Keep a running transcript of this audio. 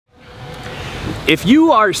If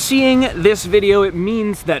you are seeing this video, it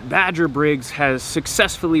means that Badger Briggs has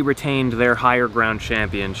successfully retained their higher ground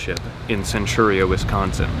championship in Centuria,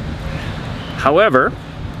 Wisconsin. However,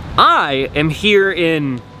 I am here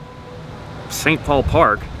in St. Paul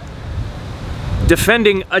Park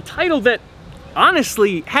defending a title that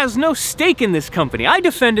honestly has no stake in this company. I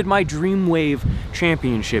defended my Dreamwave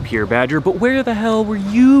championship here, Badger, but where the hell were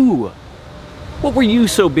you? What were you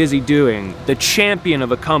so busy doing? The champion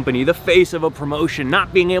of a company, the face of a promotion,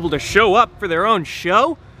 not being able to show up for their own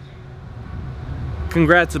show?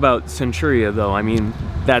 Congrats about Centuria though. I mean,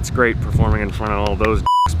 that's great performing in front of all those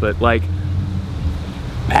but like,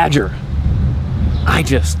 Badger,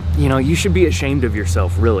 you should be ashamed of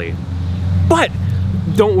yourself, really. But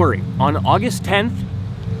don't worry, on August 10th,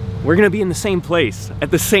 we're gonna be in the same place at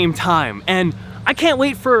the same time, and I can't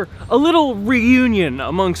wait for a little reunion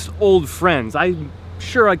amongst old friends. I'm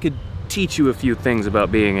sure I could teach you a few things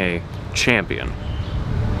about being a champion.